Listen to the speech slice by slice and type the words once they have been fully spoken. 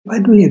why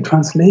do you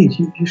translate?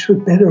 You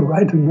should better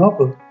write a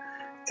novel.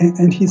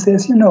 And he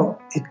says,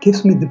 it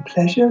gives me the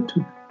pleasure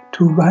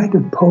to write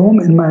a poem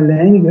in my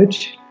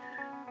language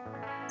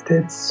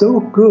that's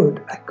so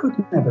good. I could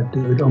never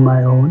do it on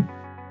my own.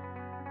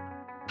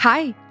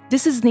 Hi,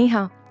 this is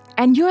Neha,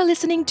 and you are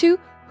listening to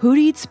Who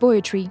Reads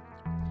Poetry.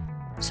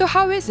 So,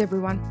 how is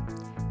everyone?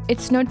 It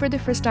snowed for the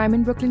first time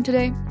in Brooklyn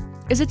today.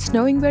 Is it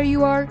snowing where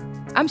you are?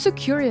 I'm so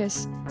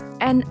curious,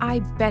 and I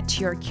bet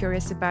you're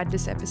curious about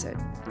this episode.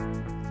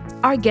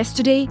 Our guest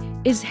today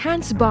is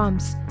Hans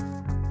Bams.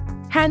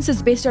 Hans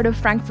is based out of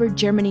Frankfurt,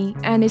 Germany,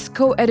 and is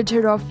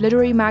co-editor of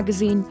literary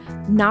magazine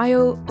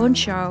Neue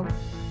Umschau,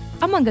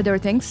 among other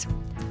things.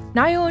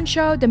 Neue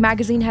Umschau, the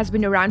magazine, has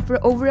been around for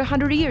over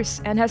 100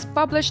 years and has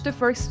published the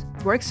first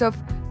works of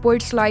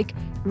poets like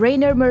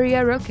Rainer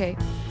Maria Rilke.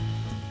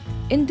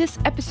 In this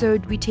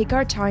episode, we take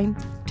our time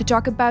to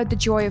talk about the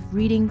joy of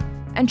reading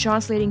and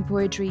translating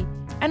poetry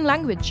and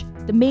language,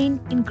 the main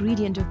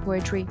ingredient of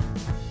poetry.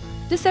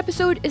 This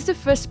episode is the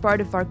first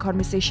part of our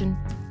conversation.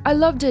 I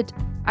loved it.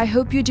 I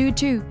hope you do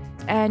too.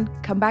 And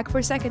come back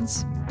for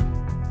seconds.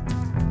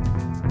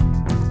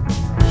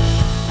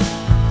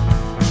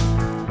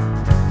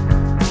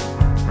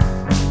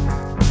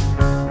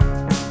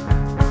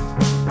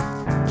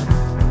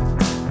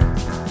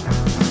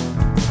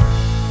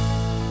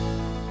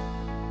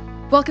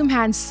 Welcome,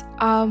 Hans.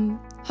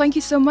 Thank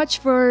you so much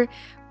for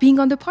being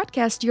on the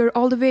podcast. You're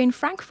all the way in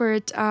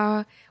Frankfurt.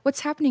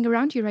 What's happening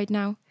around you right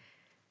now?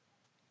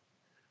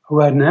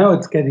 Right now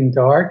it's getting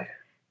dark.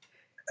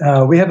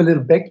 We have a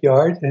little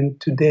backyard, and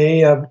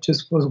today I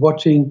just was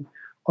watching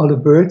all the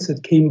birds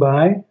that came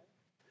by.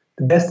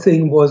 The best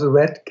thing was a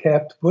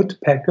red-capped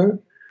woodpecker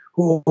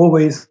who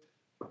always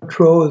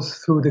patrols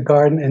through the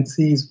garden and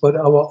sees what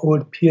our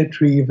old pear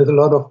tree with a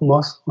lot of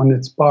moss on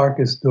its bark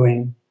is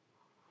doing.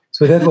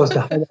 So that was the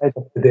highlight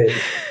of the day.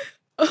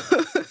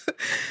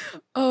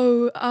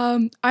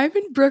 I'm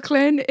in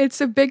Brooklyn.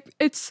 It's a bit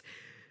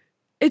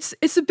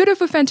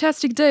of a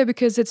fantastic day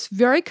because it's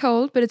very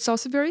cold, but it's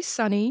also very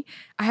sunny.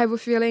 I have a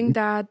feeling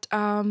that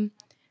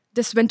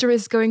this winter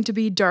is going to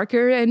be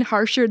darker and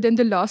harsher than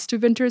the last two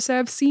winters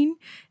I've seen.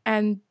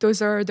 And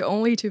those are the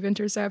only two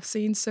winters I've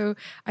seen. So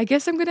I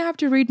guess I'm going to have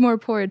to read more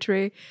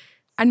poetry.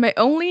 And my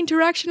only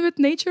interaction with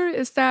nature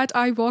is that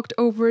I walked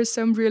over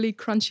some really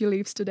crunchy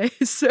leaves today.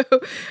 So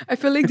I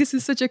feel like this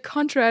is such a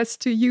contrast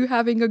to you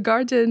having a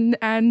garden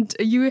and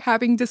you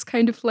having this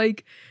kind of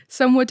like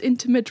somewhat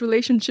intimate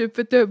relationship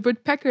with the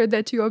woodpecker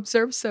that you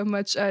observe so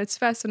much. It's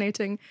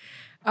fascinating.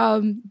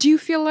 Do you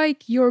feel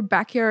like your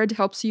backyard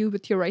helps you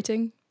with your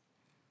writing?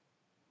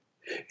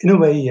 In a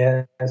way,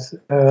 yes.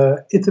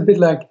 It's a bit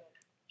like,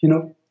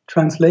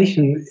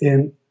 translation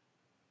in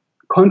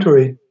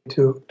contrary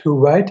to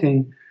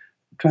writing.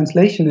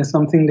 Translation is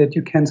something that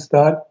you can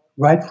start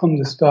right from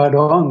the start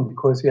on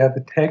because you have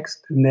a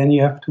text and then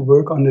you have to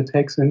work on the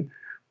text and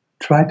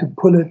try to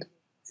pull it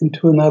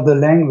into another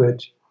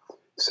language.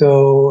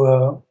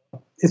 So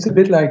it's a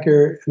bit like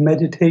a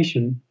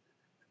meditation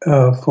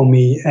for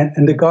me.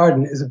 And the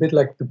garden is a bit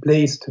like the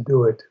place to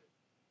do it.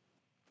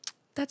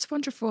 That's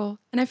wonderful.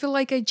 And I feel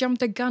like I jumped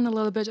the gun a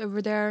little bit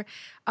over there.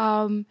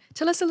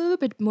 Tell us a little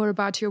bit more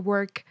about your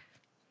work.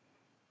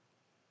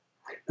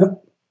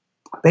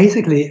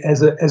 Basically,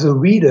 as a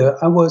reader,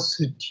 I was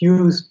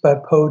seduced by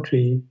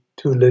poetry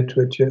to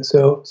literature.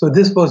 So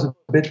this was a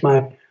bit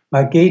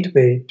my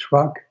gateway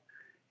drug.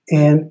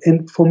 And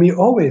for me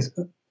always,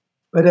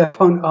 but I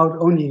found out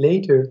only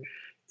later,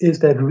 is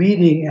that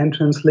reading and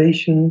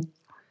translation,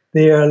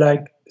 they are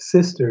like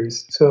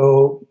sisters.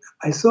 So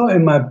I saw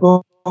in my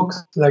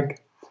books,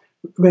 like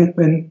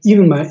when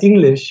even my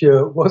English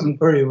wasn't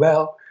very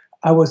well,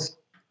 I was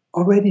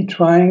already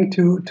trying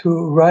to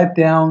write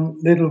down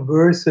little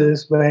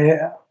verses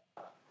where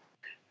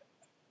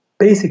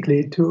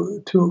basically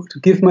to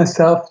give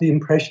myself the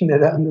impression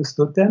that I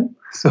understood them.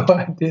 So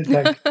I did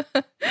like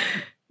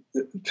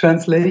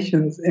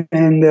translations.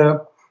 And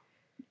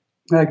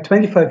like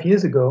 25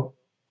 years ago,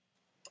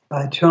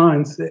 by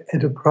chance,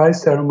 at a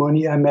prize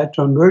ceremony, I met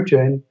John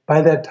Berger. And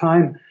by that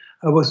time,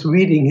 I was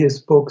reading his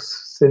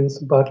books since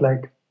about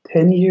like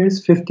 10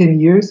 years, 15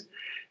 years.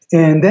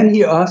 And then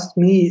he asked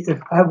me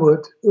if I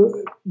would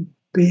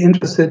be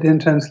interested in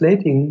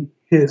translating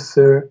his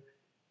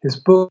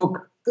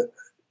book.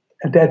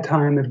 At that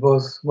time, it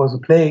was a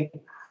play,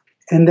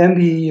 and then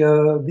we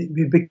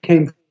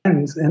became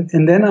friends.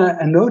 And then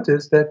I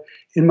noticed that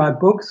in my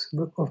books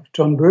of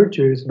John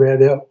Berger's, where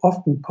there are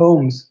often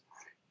poems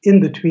in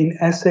between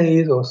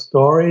essays or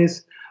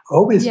stories, I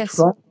always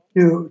try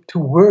to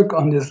work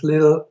on these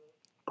little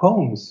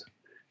poems.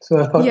 So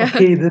I thought,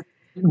 okay, this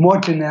is more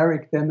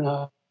generic than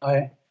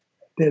I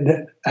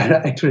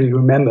actually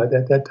remembered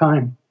at that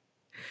time.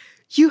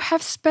 You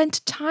have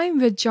spent time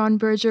with John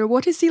Berger.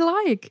 What is he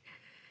like?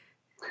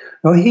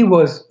 No, he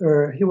was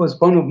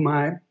one of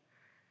my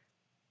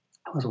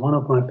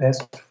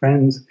best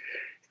friends,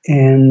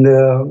 and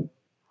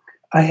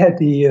I had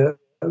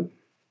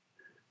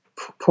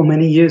for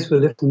many years we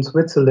lived in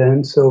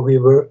Switzerland, so we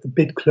were a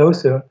bit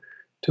closer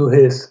to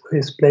his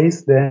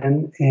place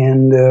then,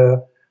 and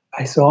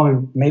I saw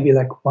him maybe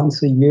like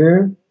once a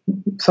year,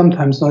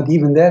 sometimes not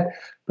even that.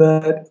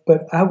 But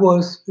there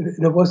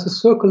was a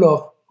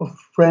circle of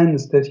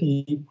friends that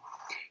he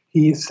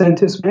sent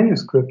his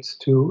manuscripts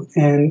to,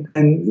 and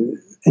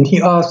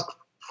he asked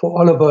for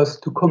all of us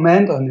to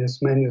comment on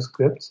his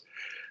manuscripts,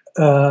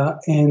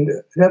 and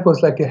that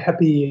was like a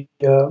happy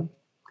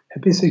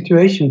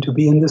situation to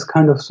be in this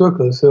kind of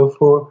circle. So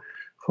for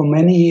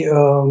many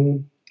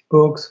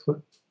books,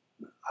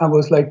 I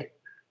was like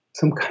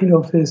some kind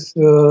of his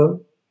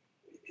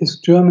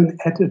German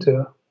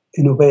editor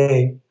in a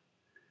way,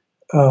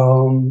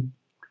 and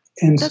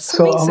That's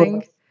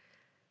amazing.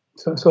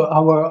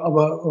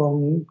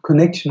 our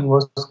connection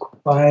was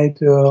quite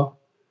he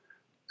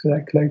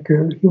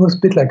was a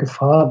bit like a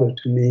father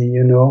to me,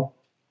 you know.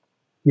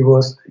 He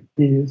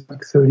is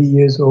like 30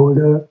 years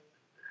older,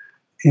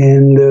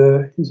 and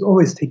he's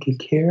always taking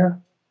care.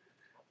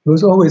 He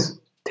was always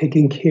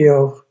taking care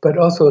of, but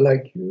also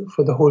like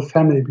for the whole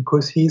family,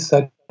 because he's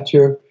a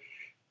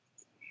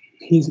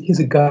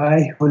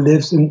guy who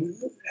lives in,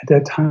 at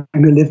that time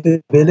he lived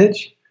in a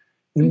village.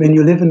 And when Hmm.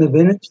 you live in the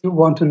village, you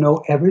want to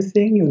know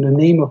everything, you know, the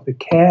name of the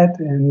cat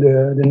and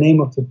the name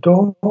of the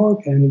dog,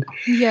 and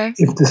Yeah.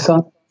 if the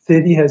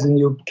city has a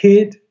new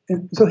kid.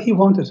 And so he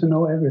wanted to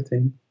know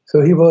everything.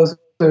 So he was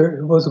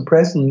a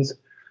presence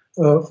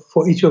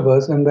for each of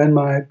us. And when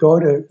my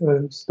daughter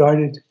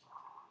started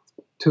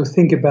to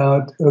think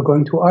about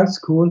going to art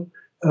school,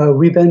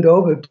 we went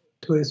over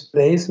to his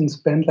place and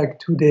spent like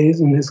 2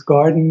 days in his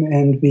garden,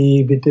 and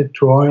we did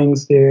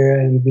drawings there,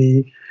 and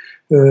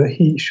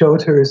he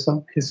showed her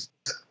his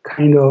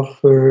kind of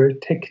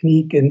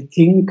technique in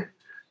ink.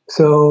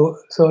 So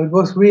it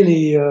was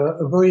really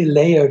a very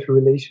layered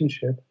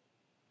relationship.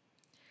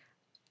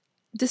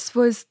 This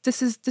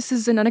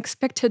is an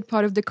unexpected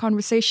part of the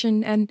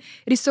conversation, and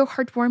it is so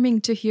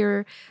heartwarming to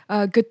hear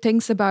good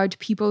things about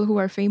people who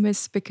are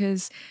famous,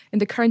 because in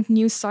the current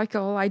news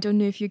cycle, I don't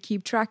know if you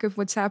keep track of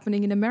what's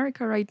happening in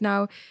America right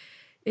now.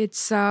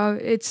 It's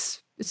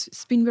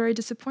been very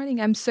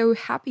disappointing. I'm so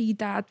happy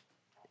that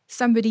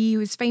somebody who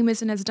is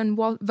famous and has done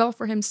well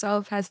for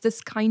himself has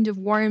this kind of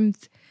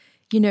warmth,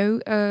 you know,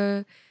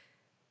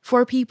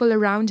 for people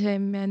around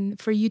him, and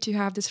for you to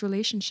have this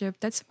relationship.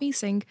 That's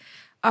amazing.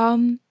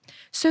 Um,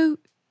 so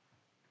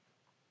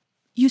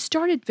you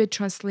started with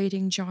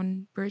translating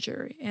John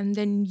Berger, and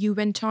then you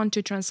went on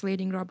to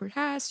translating Robert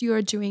Hass. You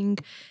are doing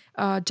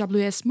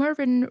W.S.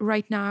 Merwin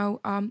right now.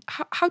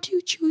 How do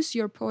you choose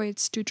your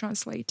poets to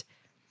translate?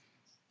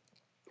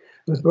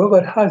 With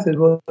Robert Hass, it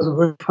was a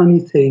very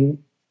funny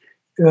thing.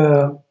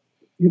 Uh,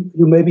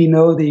 you maybe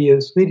know the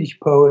Swedish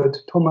poet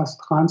Thomas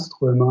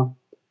Tranströmer,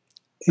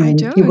 I and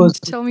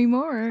don't. Tell me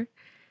more.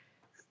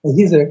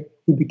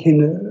 he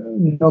became a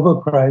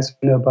Nobel Prize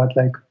winner about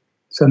like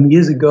some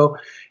years ago,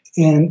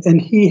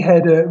 and he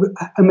had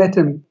I met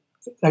him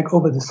like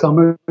over the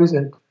summers,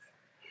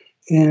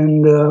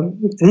 and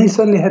he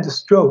suddenly had a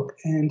stroke,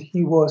 and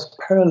he was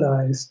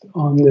paralyzed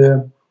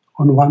on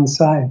one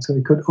side, so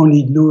he could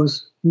only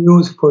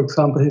use, for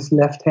example, his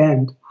left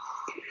hand.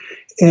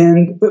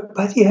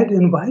 But he had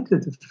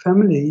invited the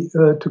family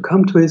to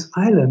come to his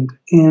island,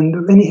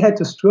 and when he had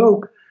the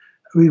stroke,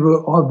 we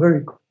were all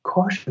very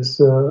cautious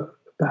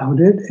about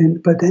it.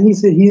 But then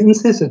he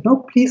insisted,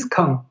 no, please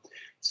come.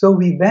 So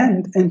we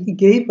went, and he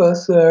gave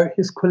us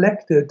his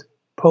collected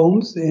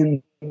poems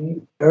in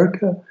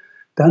America,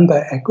 done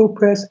by Echo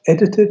Press,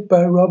 edited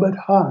by Robert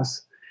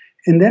Haas.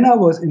 And then I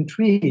was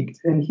intrigued,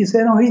 and he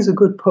said, "Oh, he's a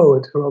good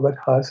poet, Robert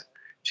Haas.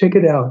 Check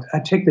it out." I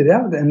checked it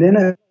out, and then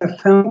I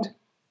found,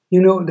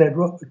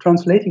 that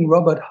translating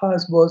Robert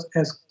Haas was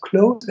as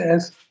close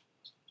as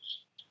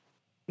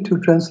to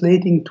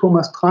translating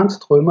Thomas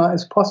Tranströmer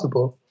as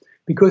possible,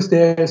 because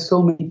there are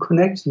so many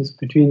connections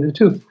between the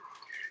two.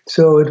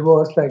 So it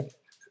was like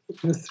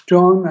with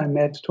John, I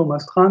met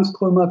Thomas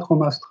Tranströmer.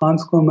 Thomas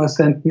Tranströmer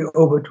sent me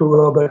over to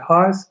Robert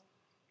Haas.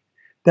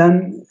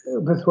 Then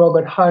with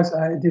Robert Haas,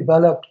 I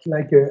developed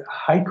like a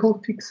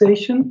haiku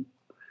fixation,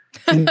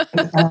 and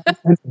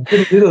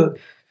did a little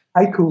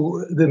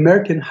haiku, the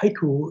American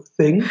haiku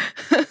thing,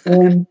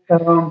 and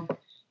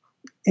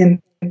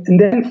and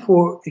then,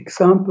 for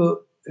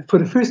example, for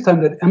the first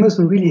time that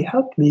Amazon really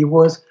helped me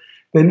was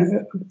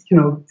when,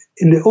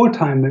 in the old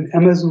time when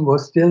Amazon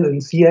was still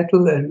in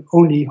Seattle and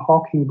only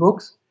hawking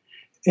books,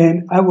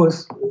 and I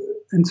was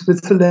in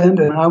Switzerland,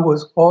 and I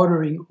was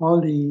ordering all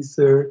these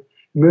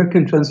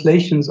American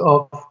translations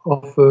of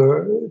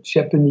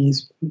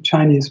Japanese,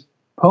 Chinese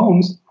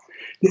poems.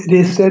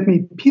 They said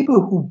me, people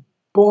who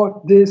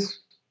bought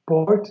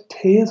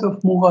Tales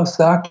of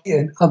Murasaki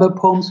and other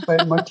poems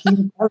by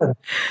Martine Keller.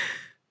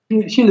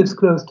 She lives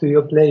close to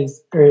your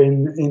place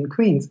in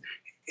Queens.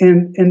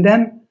 And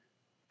then,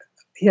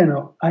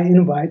 I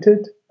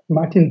invited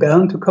Martin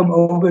Bellen to come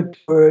over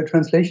to a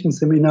translation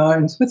seminar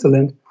in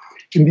Switzerland,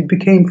 and we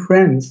became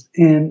friends.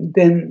 And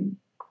then,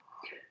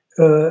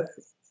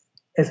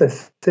 as I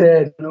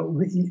said,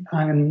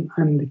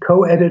 I'm the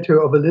co-editor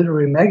of a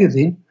literary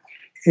magazine,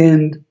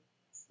 and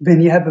when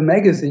you have a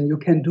magazine, you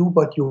can do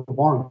what you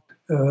want.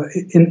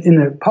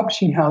 In a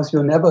publishing house,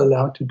 you're never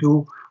allowed to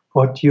do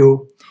what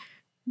you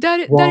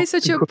That want. is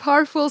such a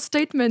powerful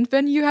statement.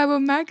 When you have a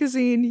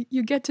magazine,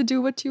 you get to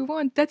do what you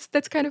want.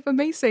 That's kind of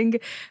amazing.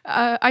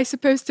 I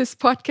suppose this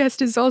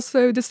podcast is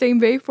also the same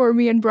way for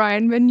me and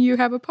Brian. When you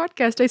have a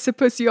podcast, I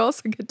suppose you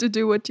also get to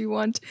do what you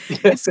want.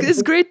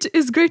 It's great.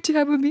 It's great to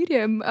have a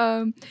medium.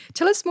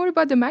 Tell us more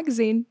about the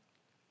magazine.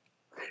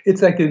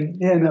 It's like a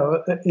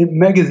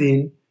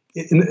magazine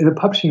in a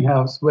publishing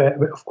house where,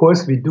 of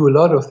course, we do a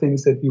lot of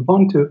things that we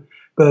want to,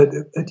 but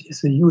it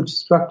is a huge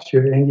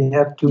structure and you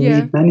have to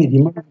meet many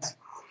demands.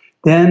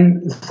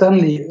 Then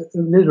suddenly a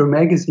little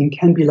magazine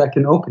can be like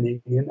an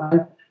opening. And I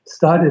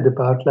started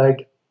about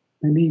like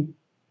maybe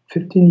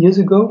 15 years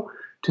ago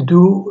to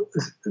do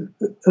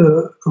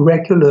a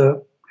regular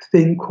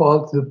thing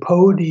called the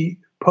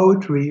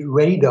Poetry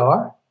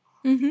Radar.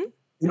 Mm-hmm.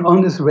 And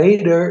on this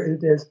radar,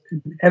 there's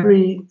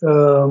every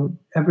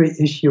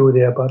issue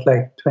there about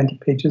like 20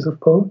 pages of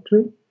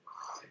poetry.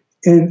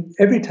 And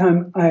every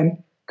time I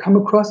come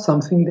across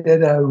something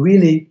that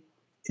really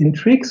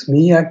intrigues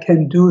me, I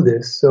can do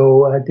this.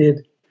 So I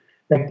did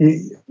like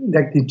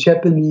the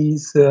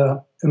Japanese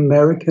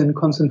American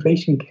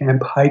concentration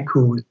camp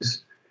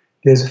haikus.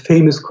 There's a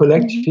famous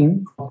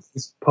collection of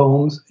these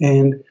poems,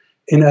 and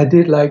I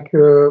did like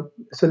a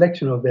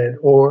selection of that.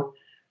 Or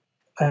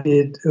I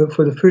did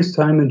for the first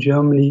time in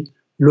Germany,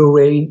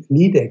 Lorraine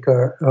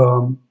Niedecker,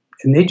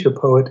 a nature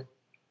poet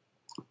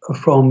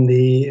from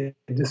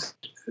this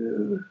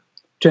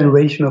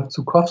generation of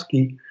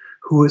Zukowski,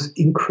 who was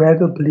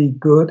incredibly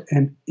good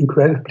and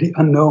incredibly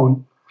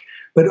unknown.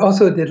 But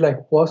also did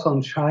like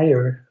Warsaw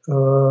Shire,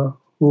 who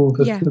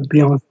with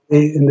Beyonce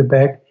in the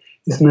back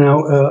is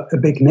now a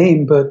big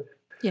name. But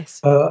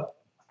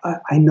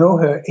I know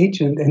her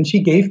agent, and she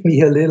gave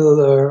me a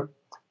little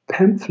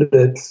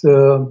pamphlets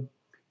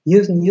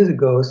years and years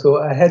ago. So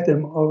I had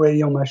them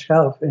already on my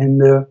shelf,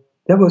 and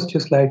that was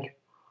just like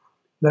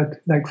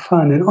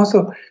fun. And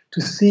also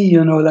to see,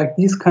 like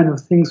these kind of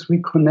things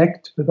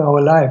reconnect with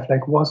our life,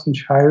 like Warsaw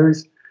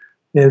Shires.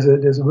 There's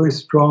a very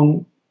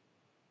strong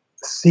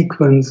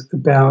sequence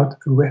about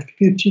a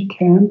refugee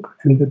camp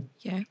and the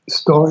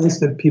stories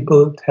that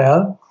people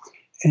tell.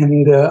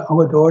 And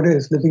our daughter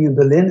is living in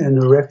Berlin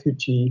in a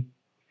refugee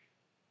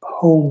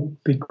home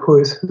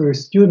because her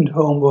student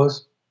home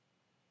was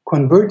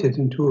converted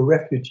into a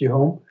refugee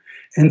home.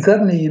 And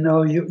suddenly,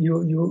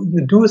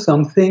 you do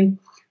something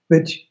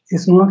which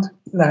is not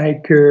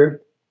like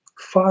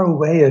far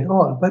away at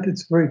all, but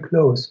it's very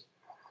close.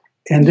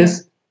 And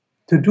this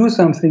to do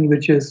something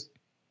which is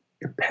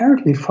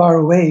apparently far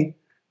away,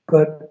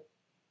 but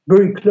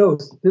very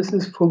close. This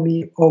is for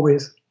me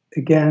always,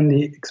 again,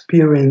 the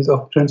experience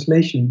of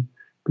translation,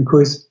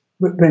 because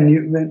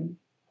when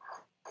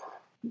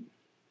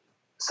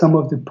some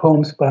of the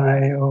poems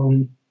by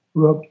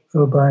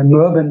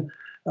Mervyn,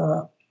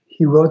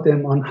 he wrote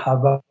them on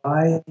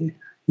Hawaii,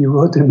 he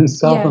wrote them in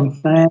southern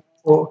France,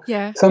 or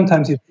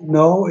sometimes you don't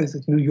know, is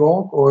it New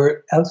York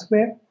or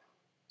elsewhere?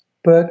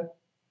 But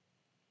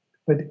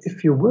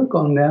if you work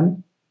on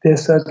them, they're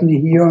certainly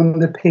here on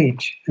the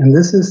page, and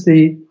this is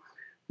a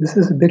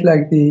bit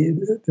like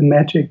the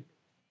magic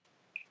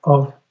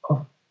of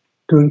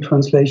doing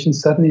translation.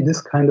 Suddenly,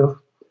 this kind of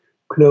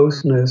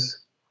closeness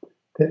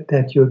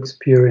that you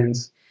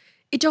experience.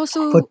 It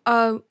also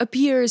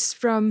appears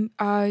from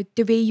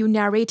the way you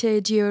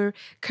narrated your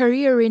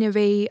career in a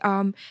way,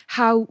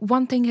 how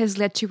one thing has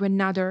led to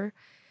another.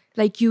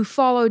 Like you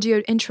followed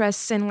your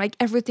interests and like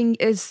everything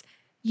is,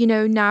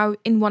 now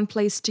in one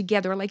place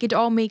together. Like it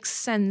all makes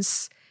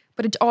sense,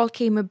 but it all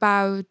came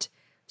about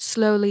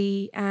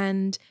slowly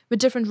and with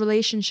different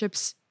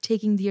relationships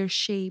taking their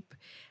shape.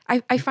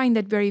 I find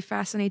that very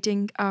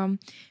fascinating.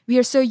 We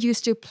are so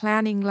used to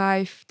planning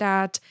life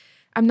that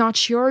I'm not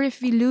sure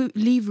if we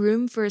leave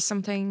room for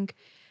something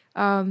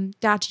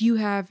that you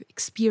have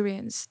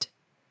experienced.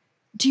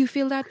 Do you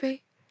feel that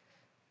way?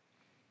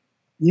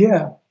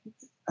 Yeah,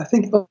 I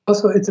think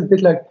also it's a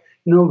bit like,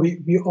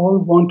 we all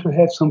want to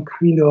have some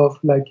kind of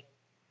like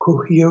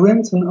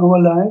coherence in our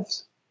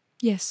lives.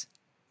 Yes.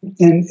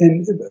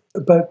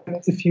 But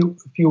if you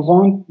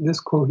want this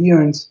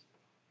coherence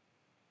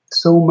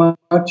so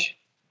much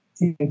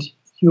and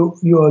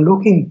you are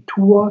looking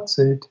towards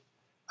it,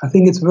 I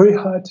think it's very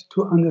hard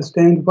to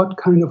understand what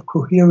kind of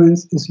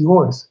coherence is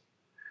yours.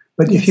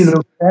 But if you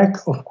look back,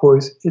 of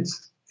course,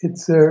 it's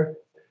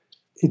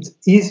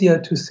easier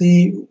to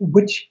see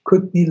which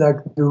could be like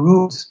the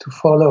routes to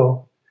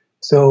follow.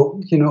 So,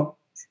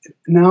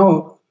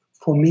 now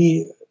for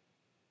me,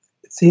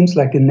 it seems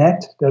like a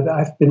net that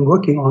I've been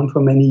working on for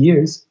many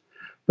years.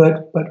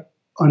 But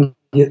on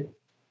the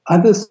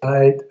other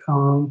side,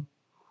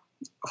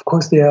 of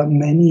course, there are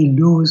many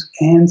loose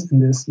ends in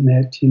this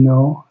net,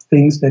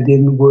 things that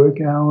didn't work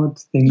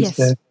out, things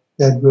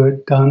that were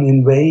done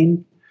in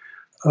vain.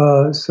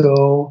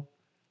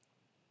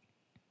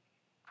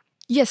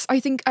 Yes, I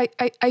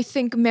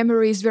think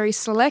memory is very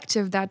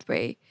selective that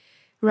way,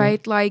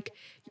 right? Like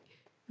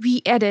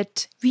we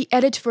edit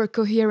for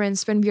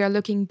coherence when we are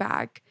looking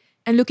back.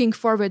 and looking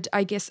forward,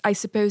 I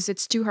suppose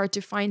it's too hard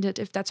to find it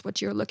if that's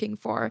what you're looking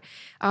for.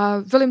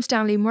 William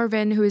Stanley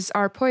Mervyn, who is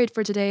our poet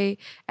for today,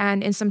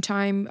 and in some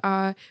time,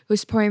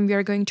 whose poem we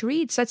are going to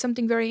read, said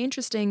something very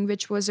interesting,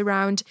 which was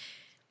around,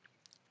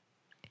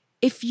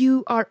 if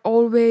you are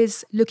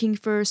always looking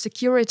for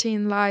security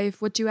in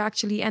life, what you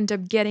actually end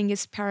up getting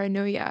is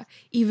paranoia,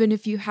 even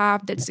if you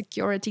have that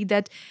security.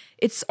 That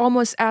it's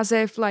almost as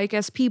if, like,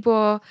 as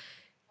people,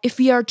 if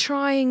we are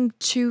trying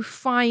to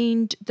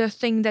find the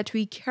thing that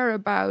we care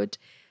about,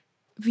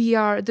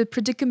 the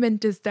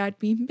predicament is that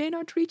we may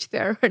not reach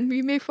there, and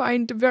we may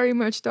find very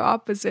much the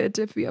opposite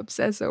if we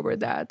obsess over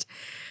that.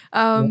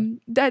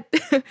 That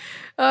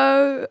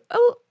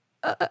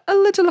a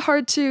little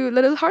hard to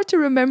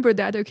remember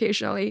that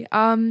occasionally.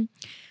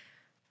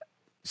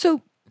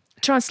 So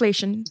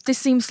translation. This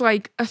seems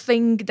like a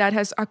thing that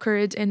has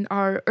occurred in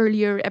our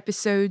earlier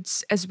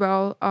episodes as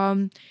well.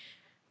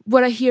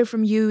 What I hear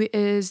from you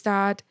is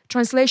that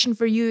translation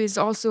for you is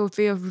also a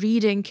way of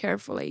reading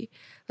carefully.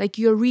 Like,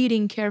 you're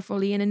reading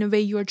carefully, and in a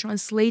way you're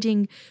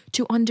translating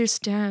to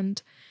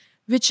understand,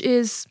 which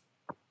is,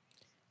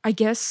 I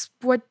guess,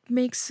 what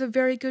makes a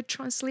very good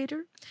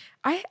translator.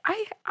 I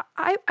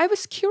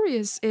was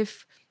curious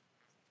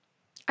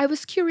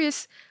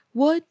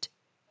what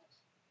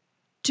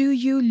do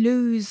you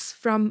lose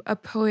from a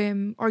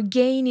poem or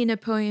gain in a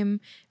poem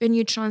when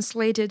you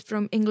translate it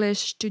from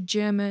English to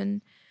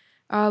German?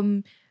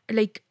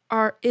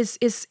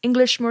 Is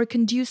English more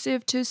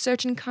conducive to a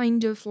certain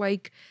kind of,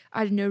 like,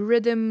 I don't know,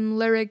 rhythm,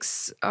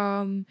 lyrics,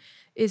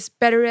 is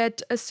better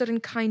at a certain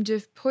kind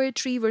of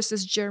poetry,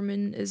 versus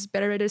German is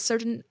better at a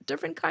certain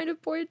different kind of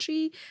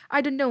poetry?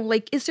 I don't know.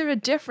 Like, is there a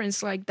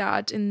difference like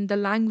that in the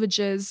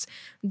languages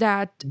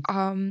that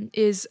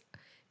is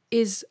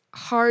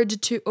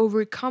hard to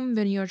overcome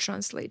when you're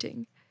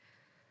translating?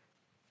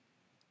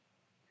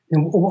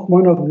 And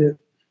one of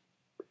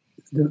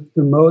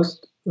the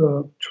most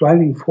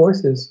driving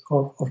forces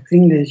of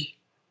English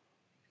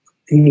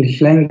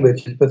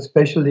language, but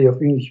especially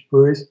of English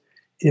verse,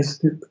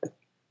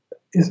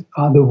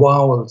 are the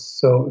vowels.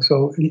 So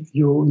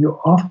you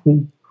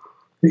often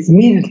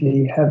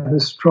immediately have a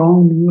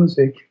strong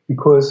music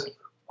because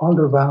all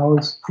the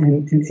vowels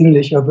in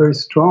English are very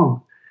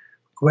strong.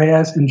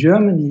 Whereas in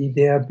Germany,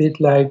 they are a bit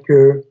like,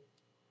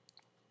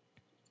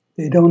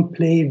 they don't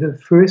play the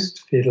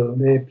first fiddle,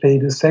 they play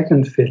the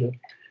second fiddle.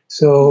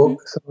 So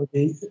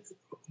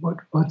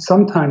what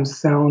sometimes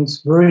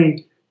sounds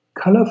very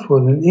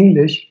colorful in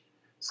English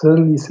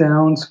suddenly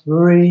sounds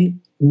very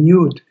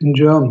mute in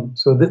German.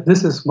 So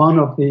this is one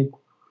of the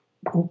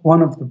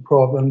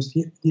problems.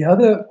 The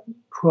other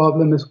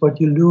problem is what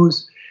you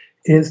lose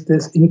is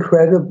this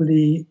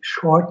incredibly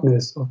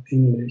shortness of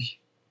English.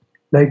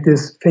 Like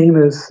this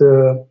famous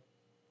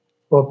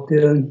Bob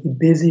Dylan, "He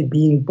busy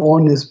being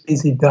born is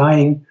busy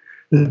dying."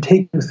 It'll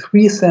take you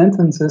 3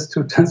 sentences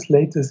to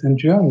translate this in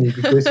Germany,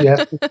 because you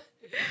have to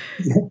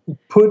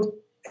put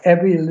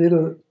every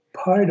little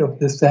part of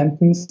the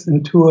sentence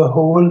into a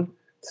whole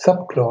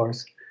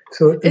subclause.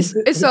 So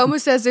it's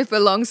almost as if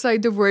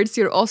alongside the words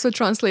you're also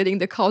translating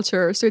the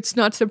culture. So it's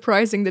not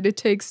surprising that it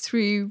takes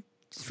three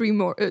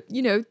more,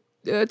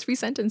 3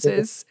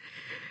 sentences.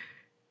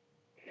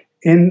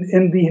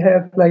 And we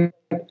have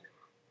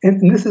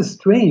and this is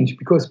strange,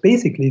 because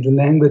basically the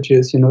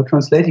languages,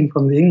 translating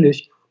from the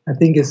English, I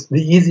think is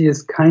the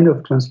easiest kind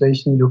of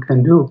translation you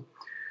can do.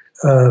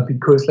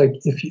 Because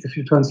if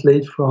you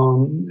translate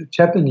from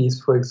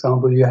Japanese, for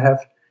example, you have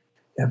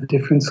a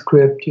different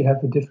script, you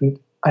have a different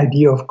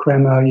idea of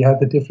grammar, you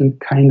have a different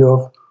kind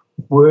of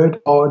word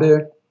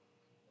order.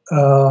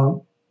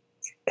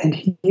 And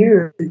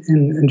here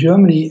in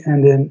Germany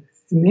and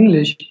in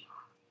English,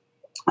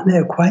 they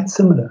are quite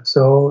similar.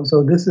 So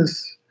this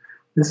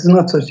is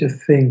not such a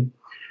thing.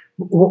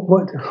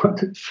 What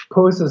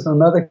poses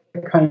another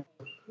kind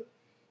of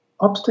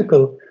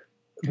obstacle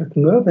with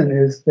Mervyn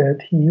is that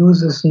he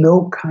uses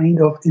no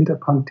kind of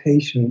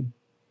interpunctation.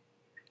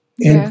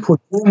 Yeah. And for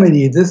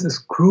Germany, this is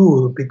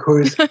cruel,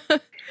 because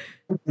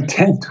we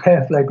tend to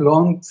have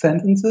long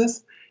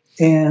sentences,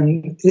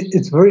 and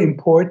it's very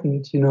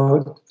important,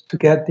 to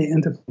get the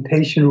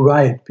interpretation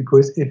right,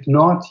 because if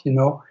not,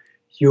 you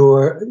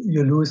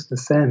lose the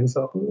sense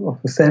of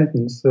the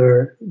sentence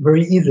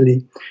very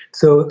easily.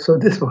 So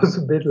this was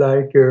a bit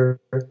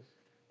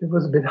it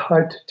was a bit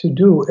hard to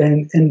do,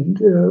 and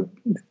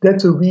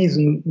that's a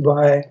reason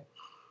why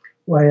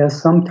I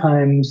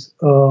sometimes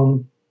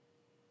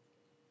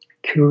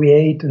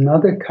create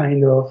another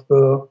kind of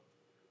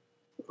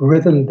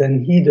rhythm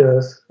than he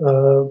does.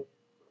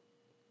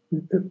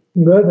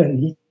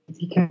 Mervyn,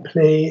 he can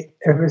play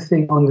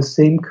everything on the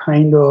same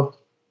kind of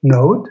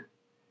note,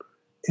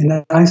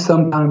 and I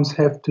sometimes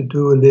have to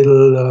do a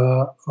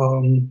little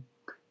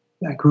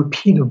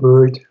repeat a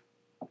word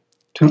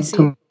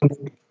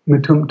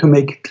to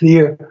make it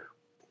clear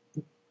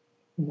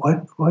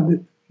what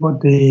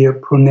the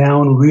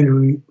pronoun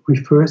really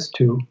refers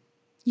to.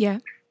 Yeah.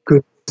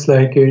 Because it's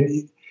like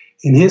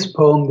in his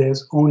poem,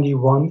 there's only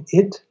one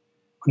it,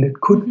 and it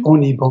could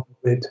only be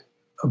it.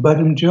 But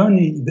in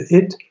Germany, the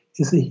it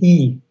is a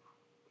he.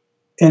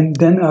 And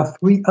then are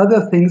three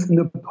other things in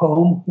the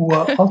poem who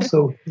are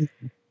also he.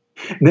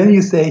 And then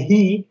you say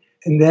he,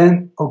 and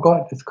then, oh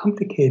God, it's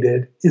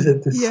complicated. Is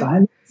it the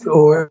silence,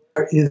 or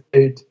is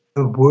it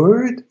the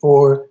word,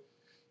 or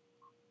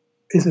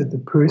is it the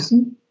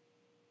person?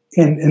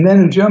 And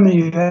then in German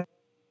you have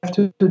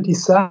to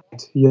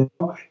decide. You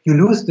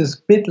lose this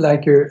bit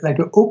like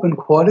an open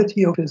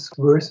quality of his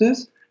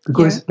verses,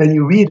 because when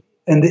you read,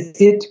 and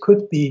it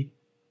could be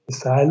the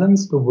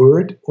silence, the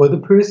word, or the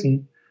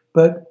person.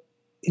 But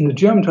in the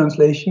German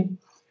translation,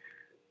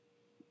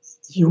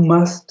 you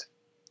must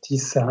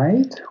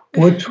decide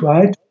or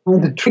try to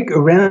find a trick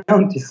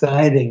around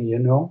deciding,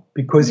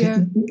 because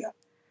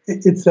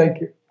it's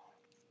like,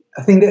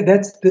 I think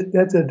that's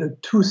the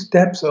two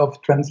steps of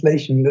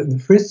translation. The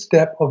first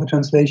step of a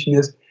translation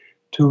is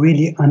to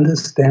really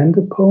understand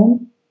the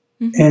poem,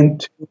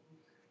 and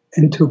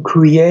to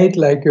create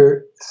like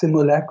a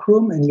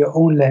simulacrum in your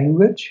own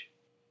language,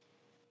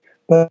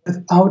 but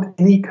without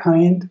any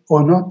kind,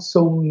 or not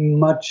so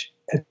much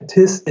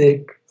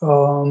artistic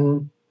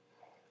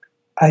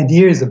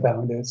ideas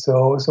about it.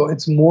 So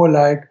it's more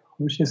like,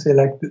 we should say,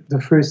 like the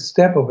first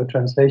step of a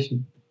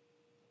translation.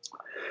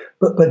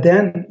 But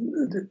then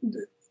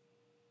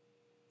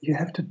you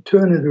have to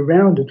turn it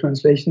around, the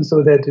translation,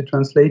 so that the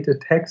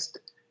translated text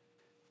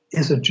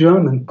is a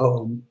German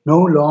poem, no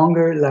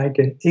longer like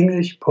an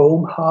English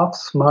poem half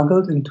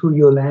smuggled into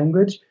your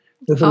language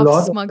with a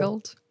lot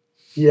smuggled.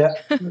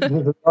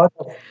 With a lot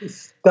of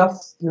stuff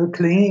still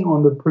clinging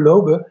on the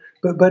pullover,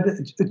 but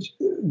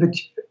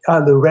which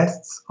are the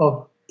rests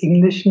of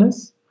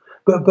Englishness.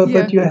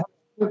 But you have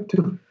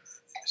to,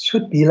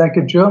 should be like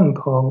a German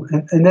poem,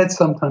 and that's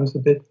sometimes a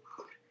bit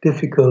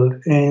difficult.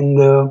 And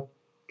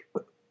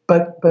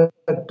but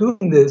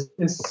doing this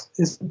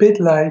is a bit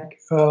like,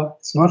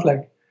 it's not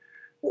like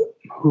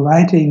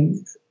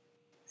writing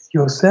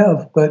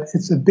yourself, but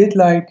it's a bit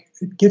like,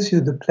 it gives you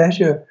the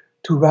pleasure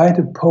to write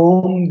a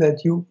poem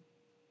that you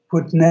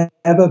would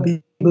never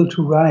be able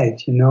to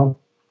write. One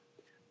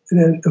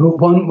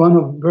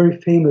of very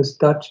famous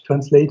Dutch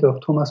translator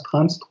of Thomas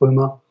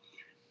Tranströmer,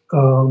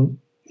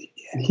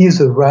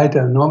 he's a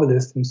writer,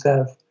 novelist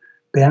himself,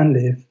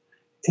 Bernleef,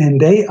 and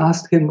they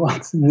asked him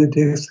once in a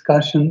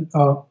discussion,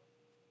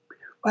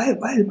 why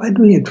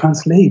do you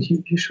translate?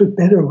 You should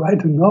better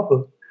write a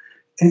novel.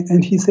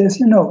 And he says,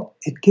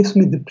 it gives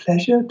me the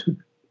pleasure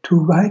to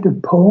write a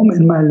poem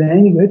in my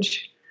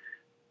language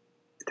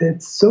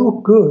that's so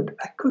good,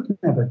 I could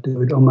never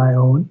do it on my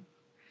own.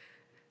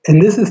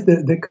 And this is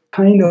the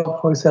kind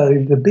of, for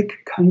example, the big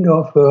kind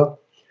of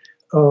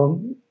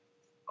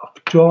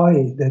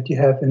joy that you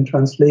have in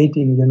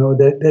translating,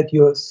 that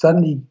you're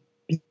suddenly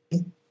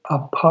a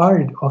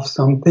part of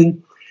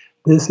something.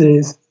 This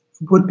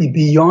would be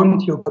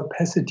beyond your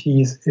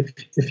capacities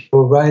if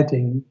you're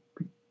writing,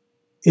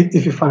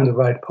 if you find the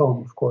right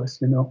poem, of course,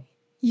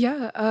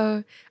 Yeah,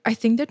 I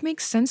think that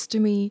makes sense to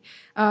me.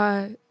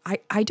 I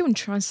don't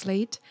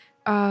translate,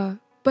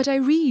 but I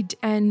read,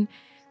 and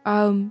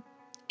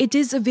it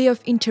is a way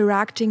of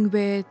interacting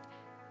with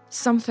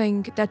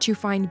something that you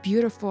find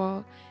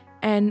beautiful.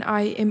 And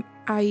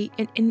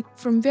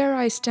from where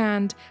I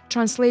stand,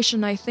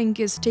 translation, I think,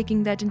 is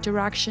taking that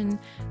interaction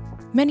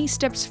many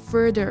steps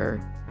further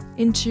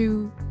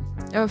into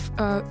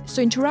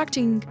so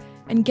interacting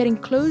and getting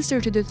closer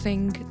to the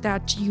thing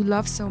that you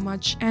love so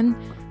much. And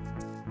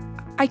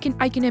I can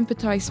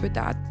empathize with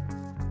that.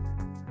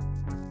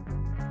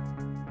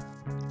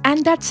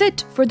 And that's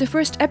it for the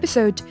first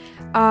episode.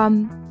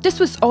 This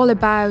was all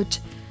about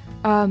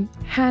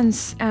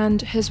Hans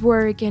and his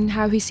work, and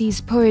how he sees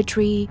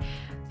poetry,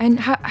 and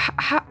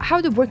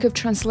how the work of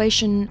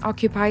translation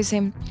occupies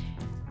him.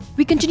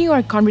 We continue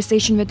our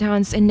conversation with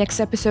Hans in next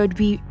episode,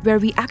 where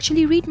we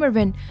actually read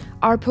Mervyn,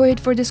 our poet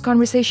for this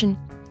conversation.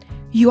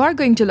 You are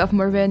going to love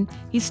Mervyn.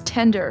 He's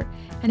tender,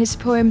 and his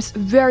poems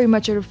very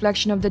much a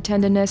reflection of the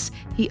tenderness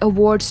he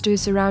awards to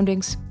his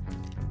surroundings.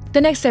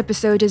 The next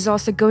episode is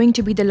also going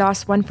to be the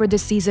last one for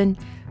this season,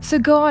 so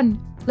go on,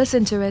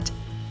 listen to it.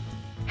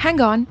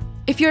 Hang on,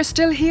 if you're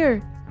still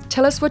here,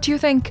 tell us what you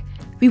think.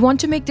 We want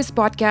to make this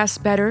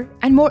podcast better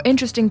and more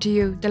interesting to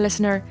you, the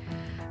listener.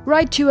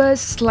 Write to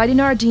us, slide in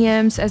our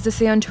DMs, as they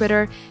say on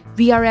Twitter.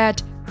 We are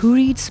at Who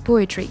Reads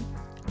Poetry.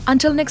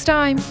 Until next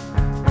time.